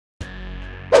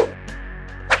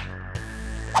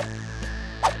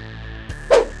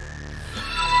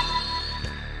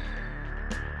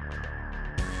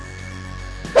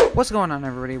What's going on,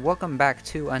 everybody? Welcome back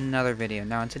to another video.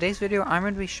 Now in today's video I'm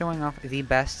going to be showing off the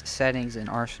best settings in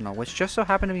Arsenal, which just so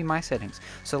happen to be my settings.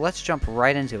 So let's jump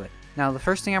right into it. Now the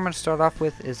first thing I'm going to start off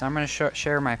with is I'm going to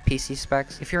share my PC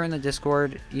specs. If you're in the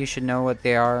Discord, you should know what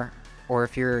they are, or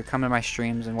if you're coming to my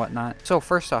streams and whatnot. So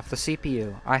first off, the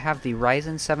CPU. I have the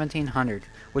Ryzen 1700,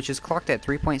 which is clocked at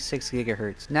 3.6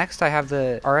 GHz. Next, I have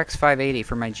the RX 580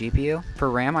 for my GPU. For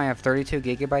RAM, I have 32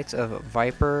 GB of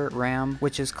Viper RAM,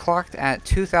 which is clocked at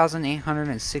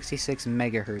 2866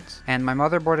 MHz. And my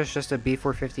motherboard is just a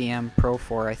B450M Pro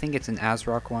 4. I think it's an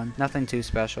ASRock one. Nothing too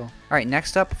special. Alright,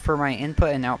 next up for my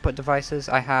input and output devices,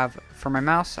 I have, for my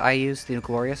mouse, I use the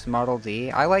glorious Model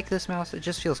D. I like this mouse. It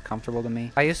just feels comfortable to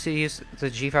me. I used to use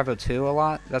the G502 a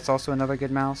lot. That's also another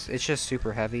good mouse. It's just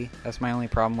super heavy. That's my only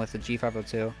problem with the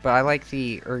G502. But I like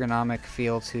the ergonomic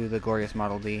feel to the glorious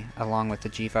Model D along with the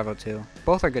G502.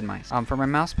 Both are good mice. For my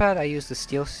mousepad, I use the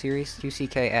Steelseries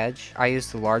QCK Edge. I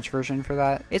use the large version for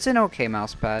that. It's an okay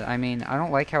mousepad. I mean, I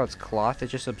don't like how it's cloth. It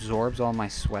just absorbs all my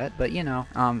sweat, but you know.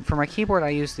 For my keyboard, I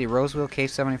use the Rosewill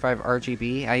K75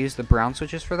 RGB. I use the brown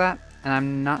switches for that. And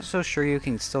I'm not so sure you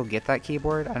can still get that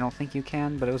keyboard. I don't think you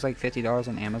can, but it was like $50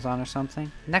 on Amazon or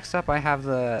something. Next up, I have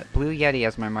the Blue Yeti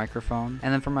as my microphone.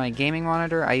 And then for my gaming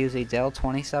monitor, I use a Dell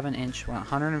 27-inch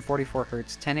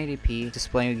 144Hz 1080p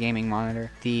display gaming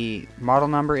monitor. The model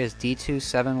number is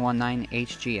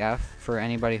D2719HGF for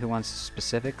anybody who wants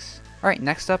specifics. Alright,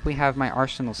 next up we have my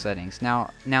Arsenal settings.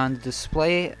 Now in the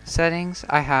display settings,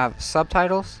 I have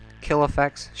subtitles, kill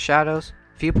effects, shadows,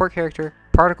 viewport character,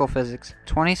 particle physics,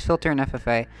 20s filter and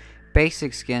FFA,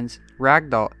 basic skins,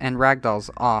 ragdoll, and ragdolls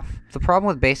off. The problem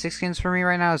with basic skins for me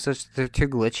right now is just they're too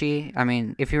glitchy. I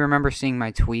mean, if you remember seeing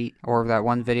my tweet or that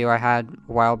one video I had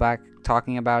a while back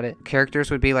talking about it,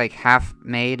 characters would be like half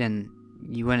made and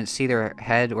you wouldn't see their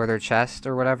head or their chest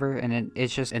or whatever, and it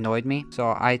just annoyed me. So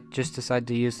I just decided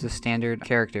to use the standard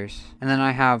characters. And then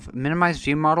I have minimized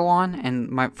view model on,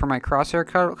 and for my crosshair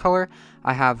color,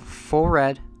 I have full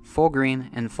red, full green,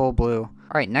 and full blue.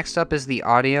 Alright, next up is the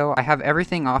audio. I have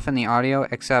everything off in the audio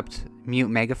except mute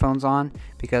megaphones on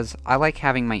because I like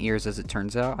having my ears, as it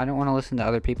turns out. I don't want to listen to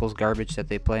other people's garbage that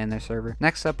they play in their server.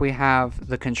 Next up we have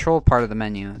the control part of the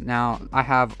menu. Now I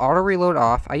have auto reload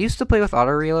off. I used to play with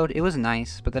auto reload. It was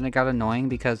nice, but then it got annoying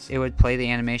because it would play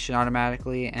the animation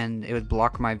automatically and it would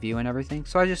block my view and everything.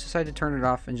 So I just decided to turn it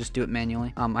off and just do it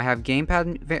manually. I have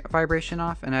gamepad vibration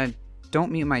off, and I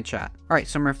don't mute my chat. Alright,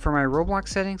 so for my Roblox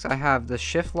settings, I have the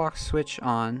shift lock switch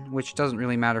on, which doesn't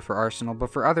really matter for Arsenal,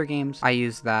 but for other games, I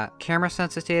use that. Camera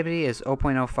sensitivity is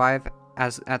 0.05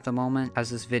 as at the moment, as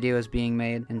this video is being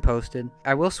made and posted.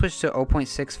 I will switch to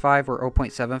 0.65 or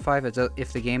 0.75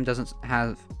 if the game doesn't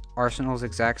have Arsenal's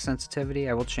exact sensitivity.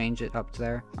 I will change it up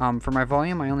there. For my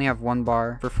volume, I only have one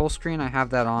bar. For full screen, I have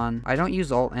that on. I don't use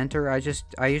Alt Enter. I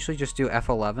usually just do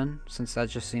F11 since that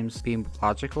just seems to be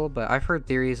logical. But I've heard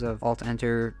theories of Alt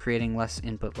Enter creating less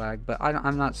input lag, but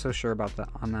I'm not so sure about that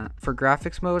on that. For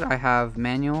graphics mode, I have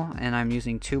manual, and I'm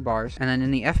using 2 bars. And then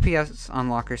in the FPS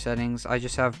unlocker settings, I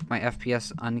just have my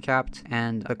FPS uncapped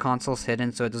and the console's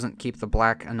hidden, so it doesn't keep the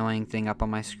black annoying thing up on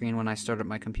my screen when I start up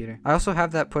my computer. I also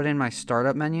have that put in my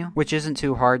startup menu, which isn't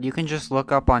too hard. You can just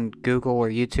look up on Google or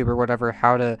YouTube or whatever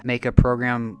how to make a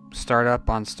program start up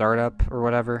on startup or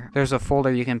whatever. There's a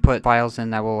folder you can put files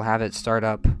in that will have it start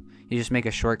up. You just make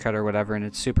a shortcut or whatever, and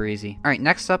it's super easy. Alright,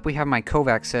 next up we have my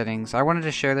Kovac settings. I wanted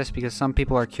to share this because some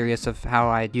people are curious of how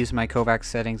I use my Kovac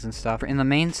settings and stuff. In the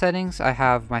main settings, I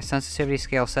have my sensitivity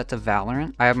scale set to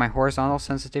Valorant. I have my horizontal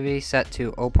sensitivity set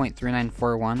to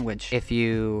 0.3941, which if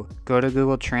you go to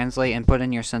Google Translate and put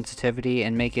in your sensitivity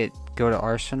and make it go to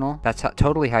Arsenal, that's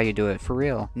totally how you do it, for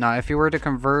real. Now, if you were to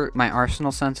convert my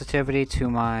Arsenal sensitivity to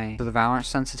the Valorant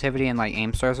sensitivity in like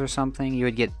aim stars or something, you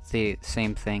would get the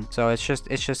same thing. So it's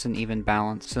just an even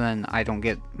balance. So then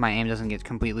my aim doesn't get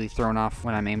completely thrown off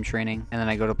when I'm aim training, and then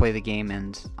I go to play the game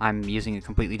and I'm using a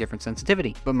completely different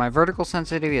sensitivity. But my vertical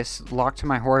sensitivity is locked to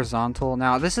my horizontal.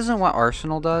 Now, this isn't what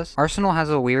Arsenal does. Arsenal has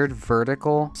a weird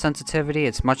vertical sensitivity.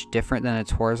 It's much different than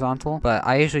its horizontal, but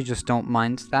I usually just don't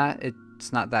mind that.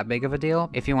 It's not that big of a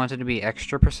deal if you wanted to be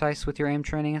extra precise with your aim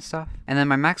training and stuff. And then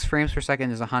my max frames per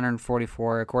second is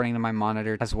 144 according to my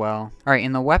monitor as well. Alright,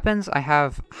 in the weapons, I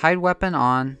have hide weapon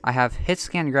on, I have hit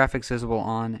scan graphics visible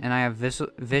on, and I have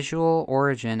visual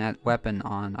origin at weapon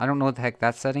on. I don't know what the heck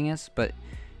that setting is, but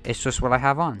It's just what I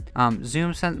have on.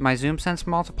 My zoom sense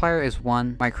multiplier is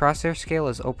 1. My crosshair scale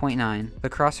is 0.9. The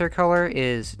crosshair color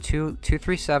is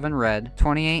 237 red,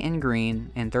 28 in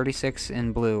green, and 36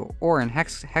 in blue, or in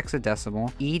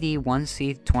hexadecimal,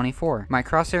 ED1C24. My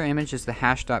crosshair image is the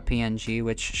hash.png,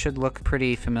 which should look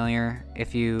pretty familiar.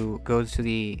 If you look through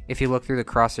the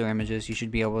crosshair images, you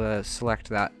should be able to select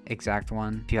that exact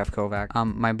one if you have Kovac.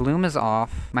 My bloom is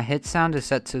off. My hit sound is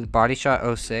set to body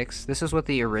shot 06. This is what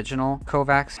the original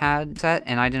Kovacs had set,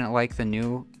 and I didn't like the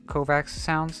new Kovacs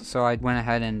sounds, so I went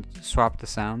ahead and swapped the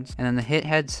sounds. And then the hit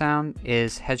head sound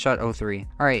is headshot 03.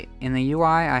 Alright, in the UI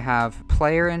I have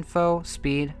player info,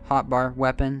 speed, hotbar,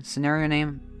 weapon, scenario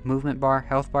name, movement bar,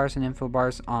 health bars, and info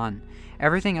bars on.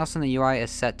 Everything else in the UI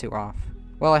is set to off.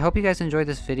 Well, I hope you guys enjoyed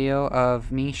this video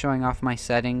of me showing off my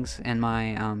settings and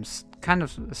my kind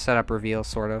of setup reveal,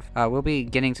 sort of. We'll be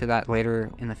getting to that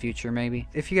later in the future, maybe.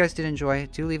 If you guys did enjoy,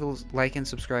 do leave a like and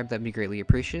subscribe. That'd be greatly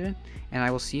appreciated. And I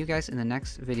will see you guys in the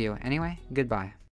next video. Anyway, goodbye.